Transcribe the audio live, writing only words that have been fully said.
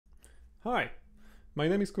Hi, my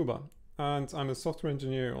name is Kuba and I'm a software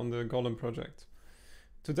engineer on the Golem project.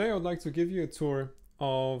 Today I would like to give you a tour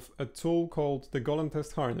of a tool called the Golem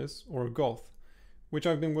Test Harness, or Goth, which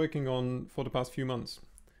I've been working on for the past few months.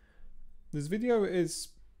 This video is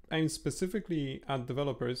aimed specifically at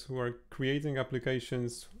developers who are creating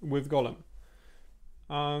applications with Golem.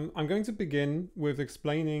 I'm going to begin with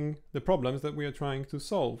explaining the problems that we are trying to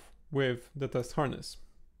solve with the test harness.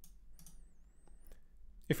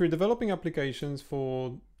 If you're developing applications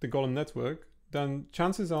for the Golem network, then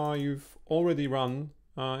chances are you've already run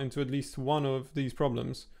into at least one of these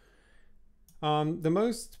problems. The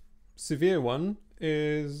most severe one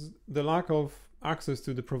is the lack of access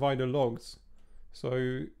to the provider logs.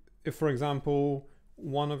 So if, for example,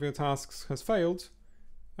 one of your tasks has failed,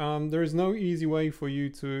 there is no easy way for you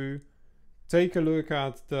to take a look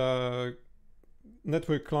at the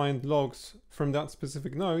network client logs from that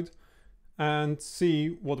specific node and see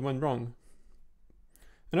what went wrong.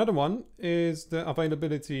 Another one is the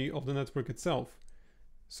availability of the network itself.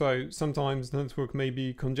 So sometimes the network may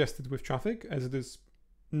be congested with traffic, as it is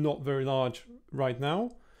not very large right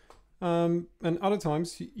now. And other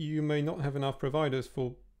times you may not have enough providers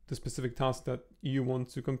for the specific task that you want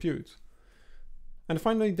to compute. And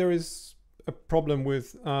finally, there is a problem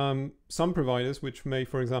with some providers, which may,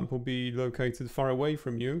 for example, be located far away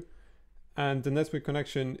from you, and the network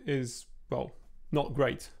connection is, well, not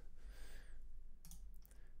great.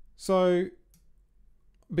 So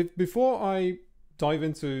before I dive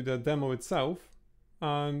into the demo itself,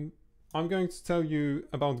 I'm going to tell you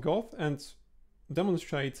about Goth and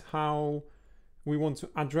demonstrate how we want to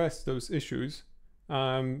address those issues,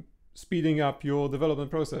 speeding up your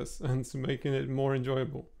development process and making it more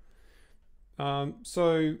enjoyable.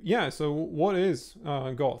 So what is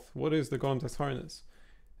Goth? What is the Golem Test Harness?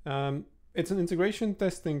 It's an integration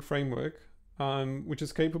testing framework which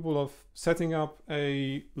is capable of setting up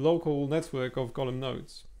a local network of Golem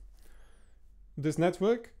nodes. This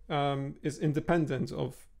network is independent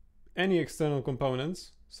of any external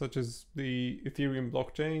components, such as the Ethereum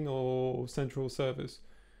blockchain or central service.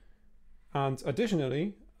 And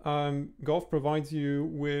additionally, Goth provides you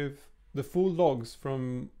with the full logs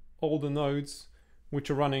from all the nodes which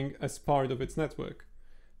are running as part of its network,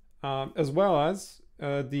 as well as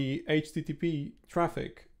the HTTP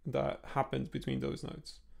traffic that happens between those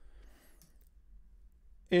nodes.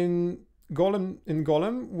 In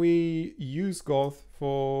Golem, we use Goth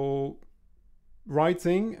for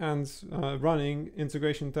writing and running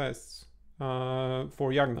integration tests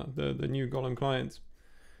for Yagna, the new Golem client.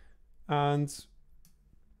 And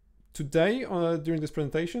today, during this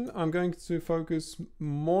presentation, I'm going to focus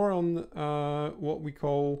more on what we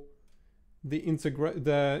call the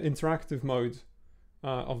interactive mode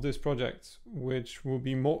of this project, which will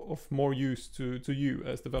be of more use to you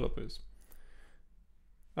as developers.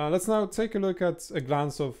 Let's now take a look at a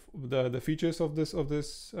glance of the features of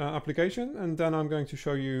this application, and then I'm going to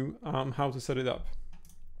show you how to set it up.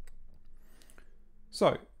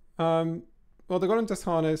 So, well, the Golem Test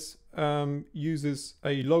Harness uses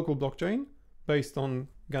a local blockchain based on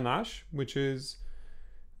Ganache, which is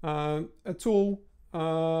a tool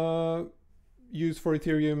used for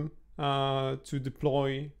Ethereum to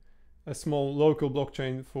deploy a small local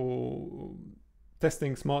blockchain for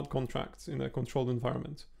testing smart contracts in a controlled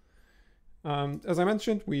environment. As I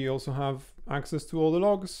mentioned, we also have access to all the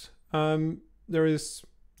logs. There is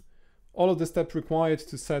all of the steps required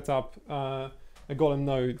to set up a Golem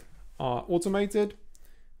node are automated.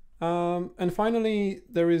 And finally,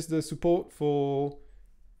 there is the support for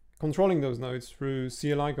controlling those nodes through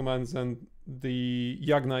CLI commands and the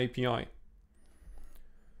Yagna API.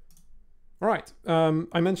 All right,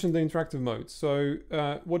 I mentioned the interactive mode. So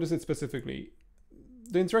what is it specifically?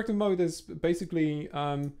 The interactive mode is basically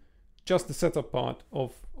just the setup part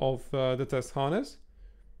of the test harness.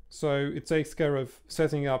 So it takes care of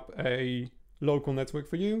setting up a local network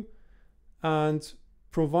for you and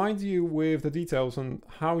provides you with the details on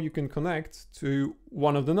how you can connect to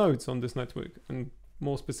one of the nodes on this network, and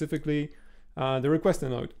more specifically, the requester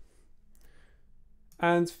node.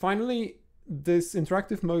 And finally, this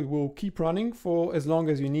interactive mode will keep running for as long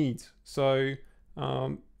as you need. So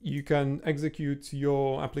you can execute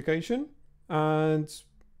your application and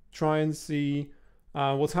try and see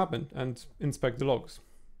what's happened and inspect the logs.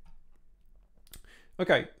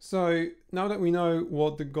 Okay, so now that we know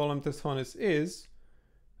what the Golem Test Harness is,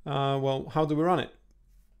 well, how do we run it?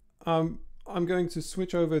 I'm going to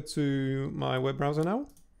switch over to my web browser now,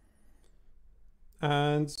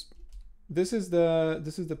 and this is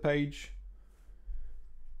the page,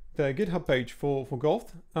 the GitHub page for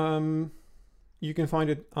Goth. You can find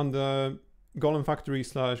it under Golem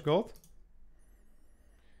Factory/Goth.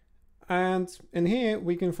 And in here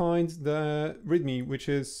we can find the README,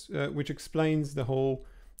 which explains the whole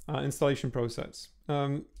installation process.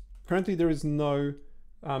 Currently there is no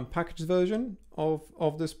packaged version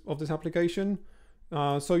of this application,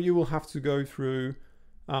 so you will have to go through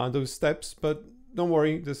those steps. But don't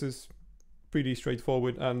worry, this is pretty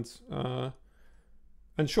straightforward and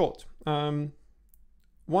short.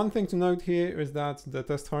 One thing to note here is that the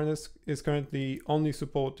test harness is currently only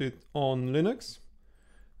supported on Linux,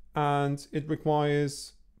 and it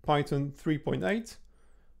requires Python 3.8,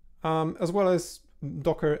 as well as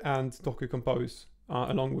Docker and Docker Compose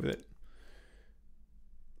along with it.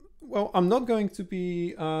 Well, I'm not going to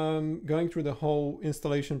be going through the whole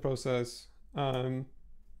installation process during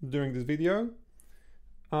this video,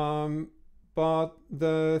 but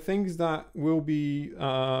the things that will be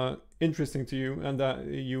interesting to you and that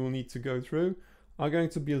you will need to go through are going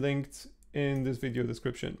to be linked in this video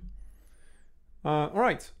description. All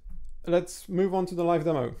right, let's move on to the live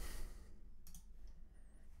demo.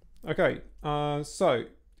 Okay, so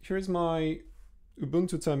here's my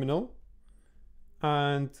Ubuntu terminal,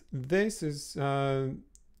 and this is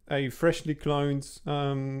a freshly cloned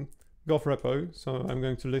Goth repo, so I'm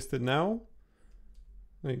going to list it now.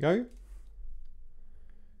 There you go.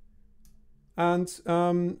 And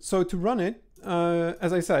so to run it,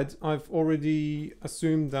 as I said, I've already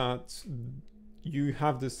assumed that you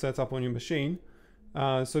have this set up on your machine.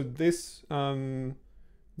 So this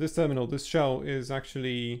this terminal, this shell, is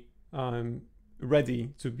actually ready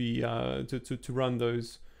to be to run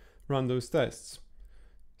those tests.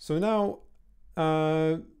 So now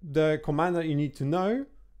the command that you need to know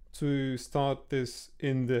to start this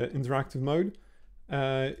in the interactive mode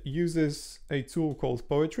uses a tool called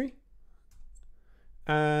Poetry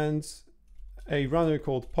and a runner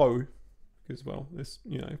called Po, because, well, this,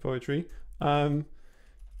 you know, poetry. So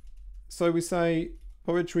we say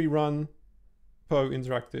Poetry run Po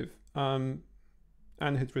interactive and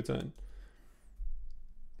hit return.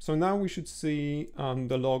 So now we should see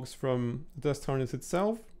the logs from the test harness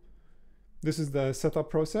itself. This is the setup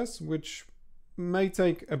process, which may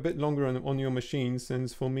take a bit longer on your machine,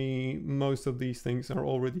 since for me most of these things are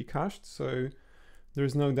already cached, so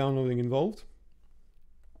there's no downloading involved.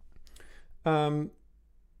 So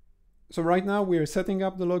right now we're setting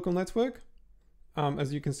up the local network.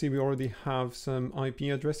 As you can see, we already have some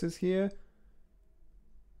IP addresses here.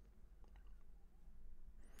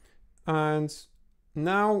 And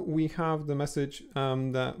now we have the message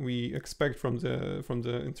that we expect from the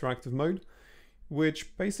interactive mode,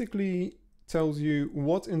 which basically tells you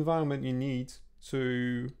what environment you need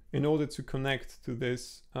in order to connect to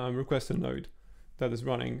this requester node that is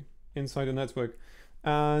running inside the network.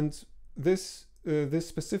 And this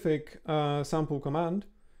specific sample command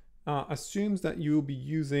assumes that you will be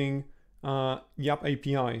using YAP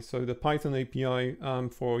API, so the Python API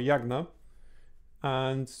for Yagna,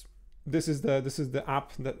 and this is the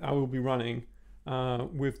app that I will be running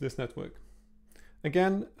with this network.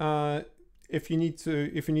 Again, if you need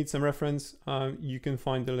some reference, you can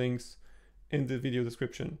find the links in the video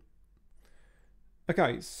description.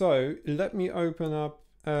 Okay, so let me open up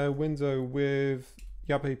a window with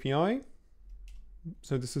YAP API.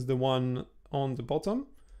 So this is the one on the bottom.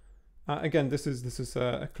 Again, this is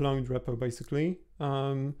a cloned repo basically.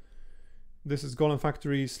 This is Golem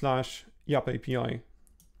Factory / YAP API.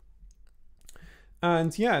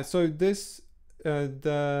 And yeah, so this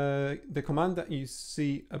the command that you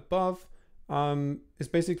see above is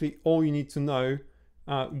basically all you need to know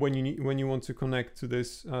when you want to connect to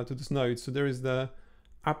this node. So there is the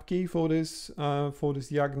app key for this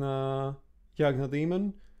Yagna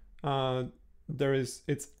daemon. There is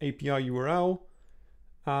its API URL,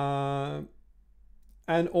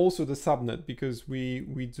 and also the subnet, because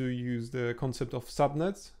we do use the concept of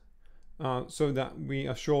subnets, so that we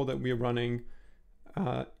are sure that we are running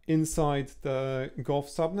inside the Goth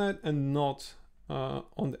subnet and not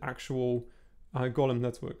on the actual Golem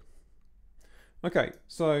network. Okay,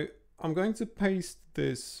 so I'm going to paste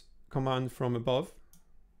this command from above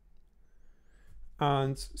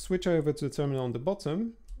and switch over to the terminal on the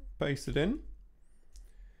bottom, paste it in.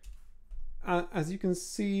 As you can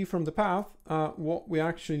see from the path, what we're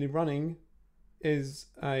actually running is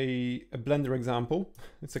a Blender example.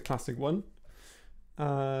 It's a classic one.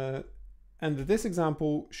 And this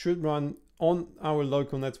example should run on our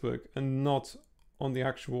local network and not on the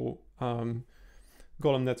actual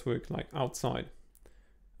Golem network, like outside.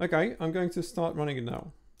 Okay, I'm going to start running it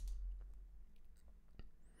now.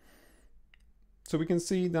 So we can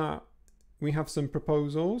see that we have some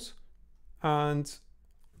proposals, and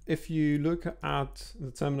if you look at the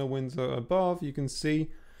terminal window above, you can see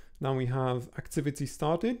now we have activity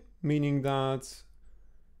started. meaning that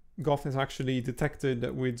Goth has actually detected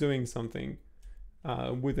that we're doing something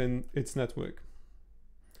within its network.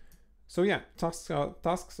 So yeah,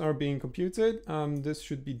 tasks are being computed. This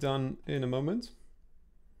should be done in a moment.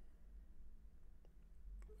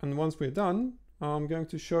 And once we're done, I'm going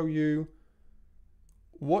to show you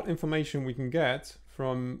what information we can get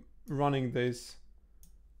from running this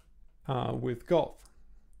with Goth.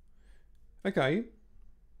 Okay,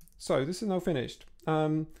 so this is now finished.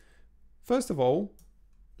 First of all,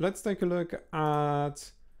 let's take a look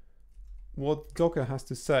at what Docker has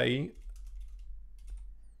to say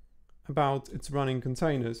about its running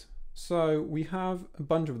containers. So we have a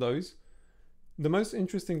bunch of those. The most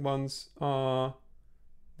interesting ones are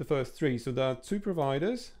the first three. So there are two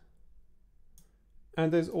providers,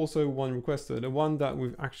 and there's also one requester, the one that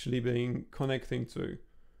we've actually been connecting to.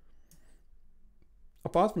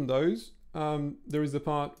 Apart from those, there is the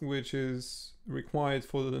part which is required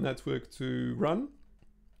for the network to run.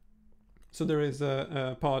 So there is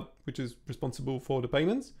a part which is responsible for the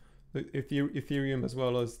payments, the Ethereum as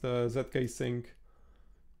well as the ZK Sync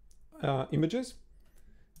images.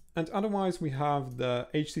 And otherwise we have the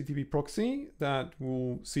HTTP proxy that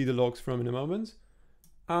we'll see the logs from in a moment.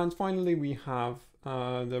 And finally we have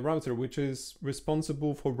the router, which is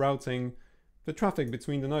responsible for routing the traffic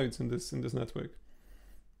between the nodes in this network.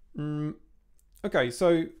 Okay,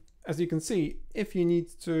 so as you can see, if you need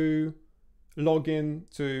to log in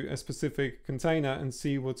to a specific container and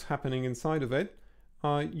see what's happening inside of it,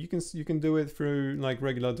 you can do it through like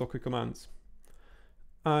regular Docker commands.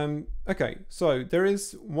 Okay, so there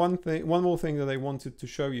is one more thing that I wanted to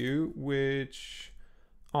show you, which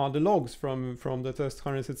are the logs from the test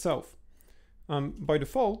harness itself. By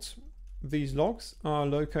default, these logs are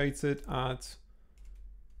located at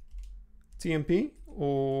tmp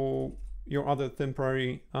or your other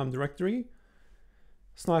temporary directory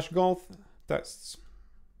 /goth tests.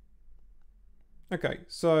 Okay,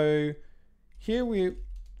 so here we're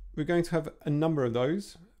going to have a number of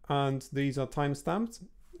those, and these are time-stamped.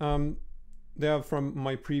 They are from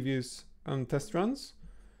my previous test runs.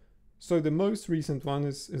 So the most recent one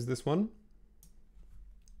is this one.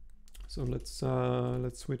 So let's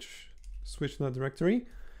switch that directory,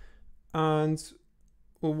 and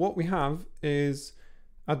well, what we have is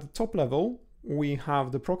at the top level we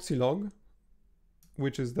have the proxy log,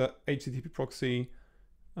 which is the HTTP proxy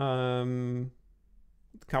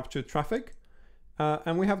captured traffic,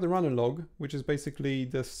 and we have the runner log, which is basically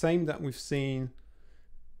the same that we've seen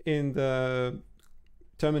in the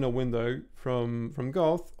terminal window from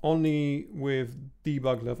Goth, only with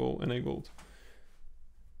debug level enabled.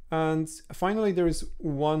 And finally, there is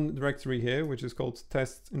one directory here, which is called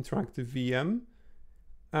test interactive VM.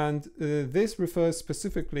 And this refers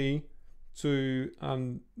specifically to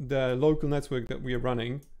the local network that we are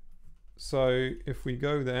running. So if we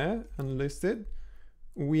go there and list it,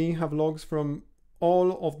 we have logs from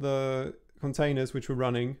all of the containers which we're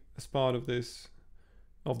running as part of this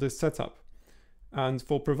setup. And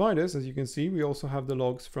for providers, as you can see, we also have the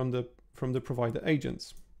logs from the provider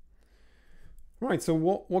agents. Right. So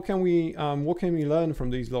what can we learn from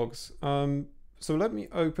these logs? So let me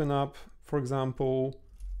open up, for example,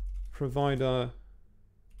 provider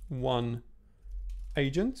 1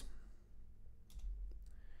 agent.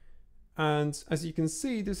 And as you can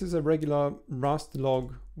see, this is a regular Rust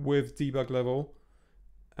log with debug level.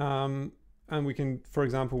 And we can, for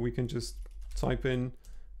example, we can just type in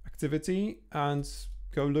activity and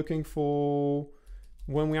go looking for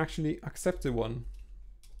when we actually accepted one.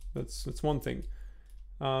 That's one thing.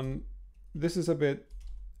 This is a bit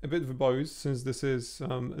verbose since this is a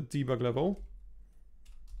debug level.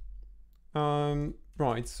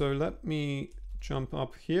 Right, so let me jump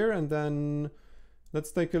up here and then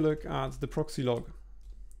let's take a look at the proxy log.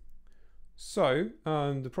 So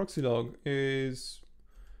the proxy log is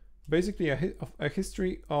basically a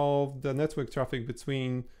history of the network traffic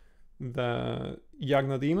between the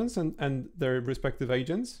Yagna daemons and their respective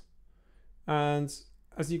agents. And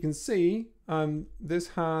as you can see, this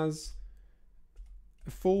has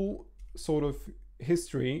a full sort of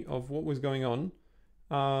history of what was going on,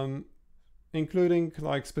 including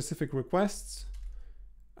like specific requests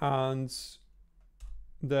and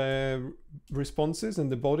the responses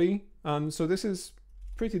and the body. So this is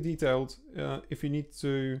pretty detailed if you need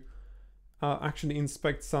to actually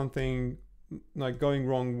inspect something like going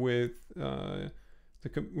wrong with the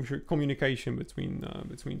communication between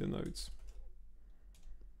the nodes.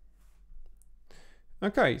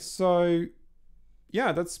 Okay, so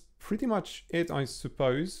yeah, that's pretty much it, I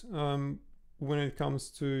suppose, when it comes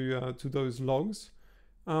to those logs.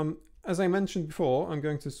 As I mentioned before, I'm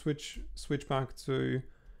going to switch back to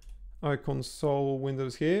console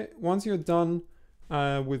windows here. Once you're done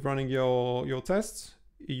with running your tests,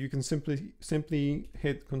 you can simply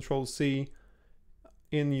hit Control-C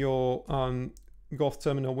in your Goth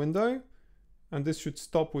terminal window, and this should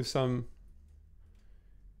stop with some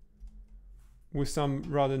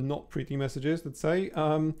rather not pretty messages, let's say.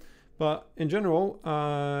 But in general,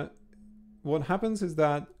 what happens is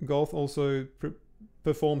that Goth also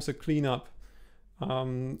performs a cleanup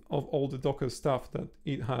of all the Docker stuff that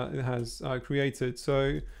it has created.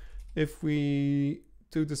 So if we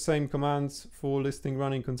do the same commands for listing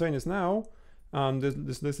running containers now,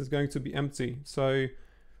 this list is going to be empty. So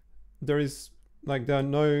there is like they are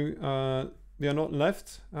not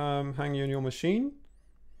left hanging on your machine,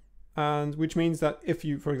 and which means that if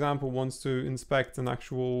you, for example, want to inspect an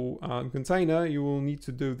actual container, you will need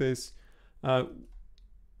to do this when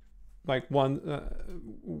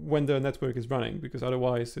the network is running, because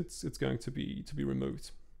otherwise it's going to be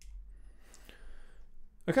removed.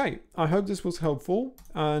 Okay, I hope this was helpful,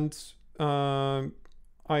 and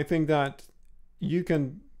I think that you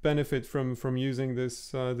can benefit from using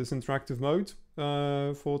this interactive mode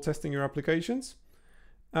for testing your applications.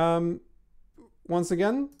 Once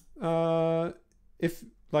again,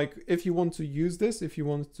 if you want to use this, if you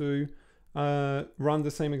want to run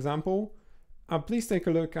the same example, please take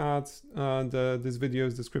a look at this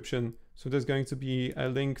video's description. So there's going to be a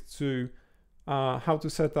link to how to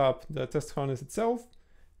set up the test harness itself,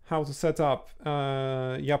 how to set up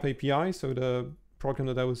Yap API, so the program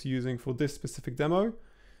that I was using for this specific demo.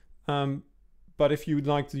 But if you would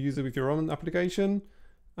like to use it with your own application,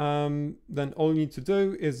 then all you need to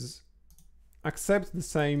do is accept the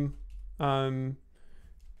same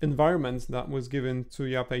environment that was given to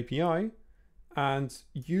Yap API and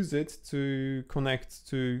use it to connect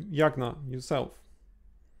to Yagna yourself.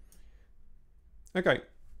 Okay,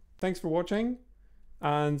 thanks for watching,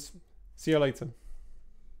 and see you later.